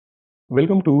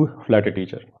Welcome to Flutter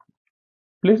Teacher.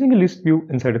 Placing a list view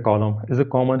inside a column is a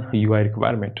common UI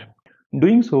requirement.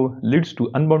 Doing so leads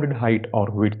to unbounded height or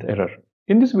width error.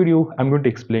 In this video, I'm going to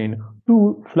explain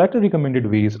two Flutter recommended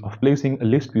ways of placing a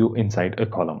list view inside a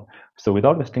column. So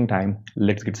without wasting time,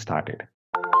 let's get started.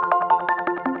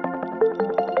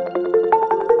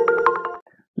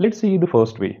 Let's see the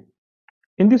first way.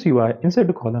 In this UI, inside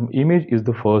the column, image is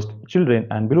the first, children,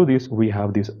 and below this, we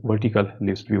have this vertical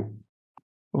list view.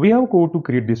 We have code to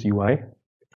create this UI,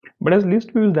 but as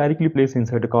list view is directly placed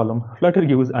inside a column, Flutter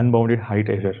gives unbounded height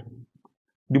error.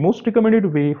 The most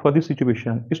recommended way for this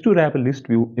situation is to wrap a list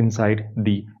view inside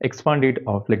the expanded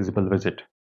or flexible widget.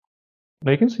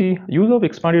 Now you can see use of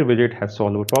expanded widget has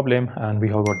solved our problem, and we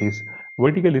have got this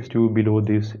vertical list view below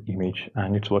this image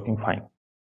and it's working fine.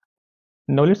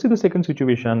 Now let's see the second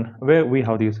situation where we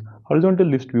have this horizontal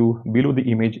list view below the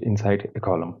image inside a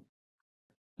column.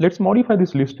 Let's modify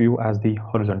this list view as the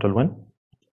horizontal one.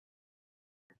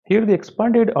 Here the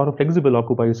expanded or flexible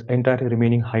occupies entire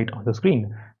remaining height on the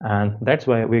screen, and that's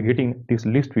why we're getting this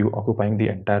list view occupying the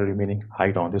entire remaining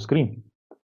height on the screen.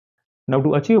 Now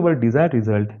to achieve our desired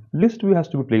result, list view has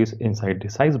to be placed inside the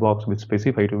size box with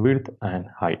specified width and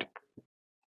height.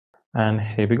 And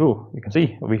here we go, you can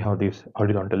see we have this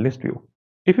horizontal list view.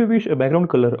 If you wish a background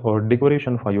color or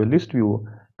decoration for your list view,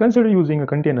 consider using a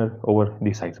container over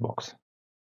the size box.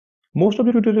 Most of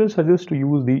the tutorials suggest to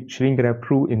use the shrink wrap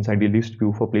true inside the list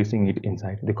view for placing it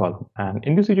inside the column. And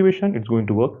in this situation, it's going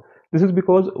to work. This is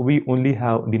because we only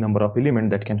have the number of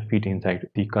elements that can fit inside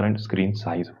the current screen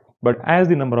size. But as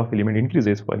the number of elements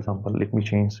increases, for example, let me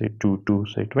change it to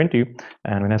say 20.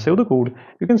 And when I save the code,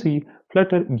 you can see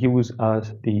Flutter gives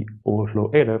us the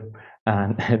overflow error,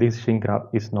 and this shrink wrap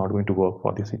is not going to work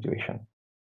for this situation.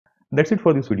 That's it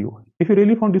for this video. If you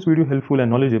really found this video helpful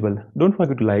and knowledgeable, don't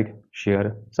forget to like,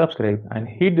 share, subscribe, and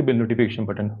hit the bell notification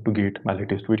button to get my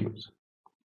latest videos.